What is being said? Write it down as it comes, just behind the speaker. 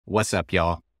What's up,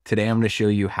 y'all? Today I'm going to show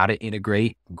you how to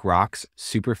integrate Groq's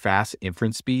super fast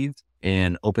inference speeds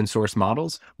and open source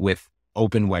models with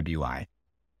OpenWebUI.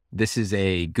 This is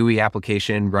a GUI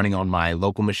application running on my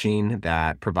local machine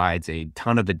that provides a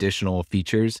ton of additional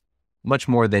features, much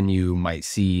more than you might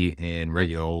see in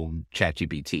regular old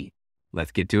ChatGPT.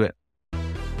 Let's get to it.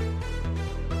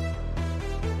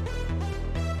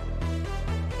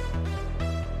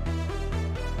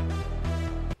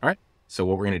 All right. So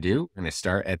what we're going to do, we're going to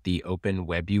start at the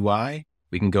OpenWebUI.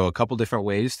 We can go a couple different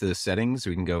ways to the settings.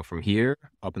 We can go from here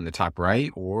up in the top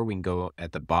right, or we can go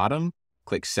at the bottom,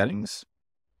 click settings.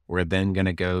 We're then going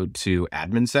to go to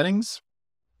admin settings,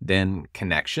 then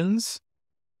connections.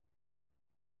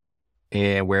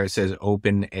 And where it says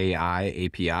OpenAI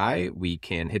API, we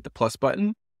can hit the plus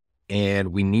button,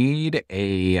 and we need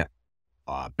a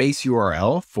base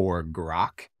URL for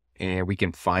Groq. And we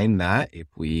can find that if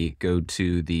we go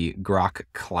to the Groq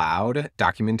Cloud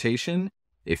documentation.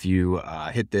 If you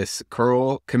hit this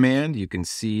curl command, you can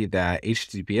see that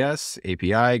HTTPS,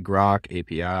 API, Groq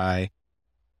API,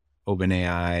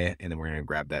 OpenAI, and then we're going to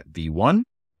grab that V1,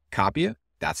 copy it.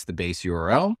 That's the base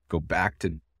URL. Go back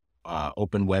to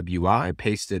OpenWebUI,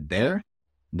 paste it there.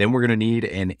 Then we're going to need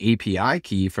an API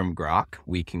key from Groq.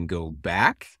 We can go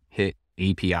back, hit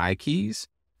API keys,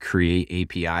 create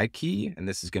API key, and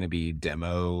this is going to be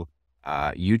demo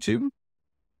YouTube,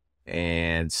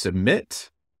 and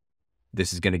submit.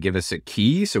 This is going to give us a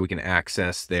key so we can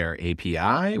access their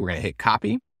API. We're going to hit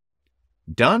copy,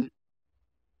 done.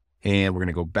 And we're going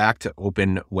to go back to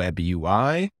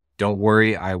OpenWebUI. Don't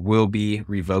worry, I will be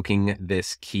revoking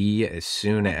this key as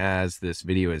soon as this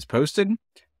video is posted.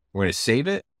 We're going to save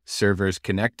it, servers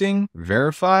connecting,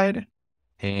 verified,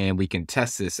 and we can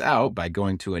test this out by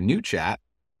going to a new chat.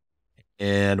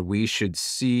 And we should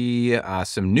see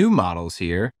some new models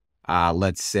here.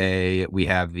 Let's say we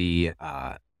have the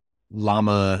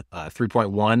Llama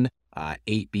 3.1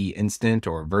 8B instant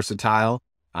or versatile.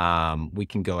 We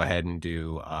can go ahead and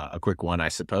do a quick one, I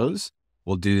suppose.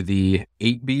 We'll do the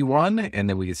 8B one, and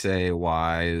then we can say,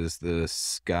 why is the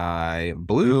sky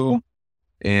blue?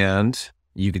 And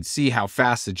you can see how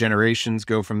fast the generations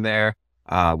go from there.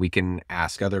 We can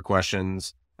ask other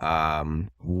questions.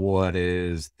 What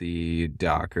is the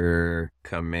Docker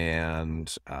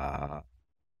command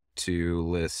to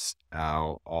list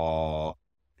out all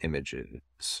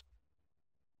images?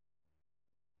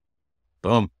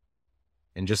 Boom.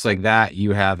 And just like that,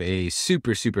 you have a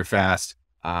super fast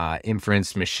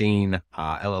inference machine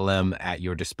LLM at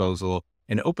your disposal.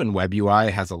 And OpenWebUI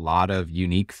has a lot of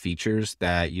unique features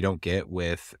that you don't get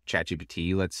with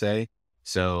ChatGPT, let's say.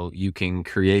 So you can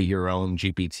create your own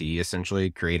GPT,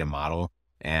 essentially create a model,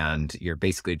 and you're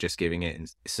basically just giving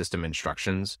it system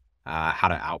instructions, how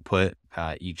to output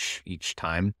each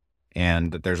time.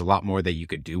 And there's a lot more that you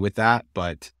could do with that,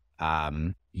 but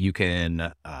you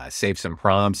can save some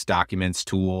prompts, documents,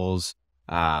 tools,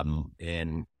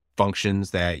 and functions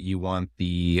that you want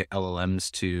the LLMs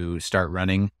to start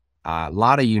running. A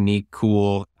lot of unique,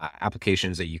 cool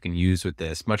applications that you can use with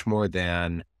this, much more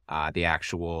than the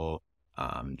actual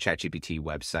ChatGPT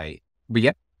website. But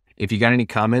yeah, if you got any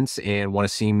comments and want to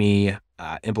see me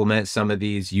implement some of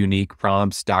these unique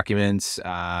prompts, documents,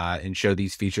 and show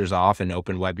these features off in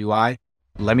OpenWebUI,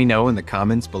 let me know in the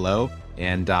comments below,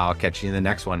 and I'll catch you in the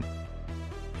next one.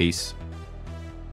 Peace.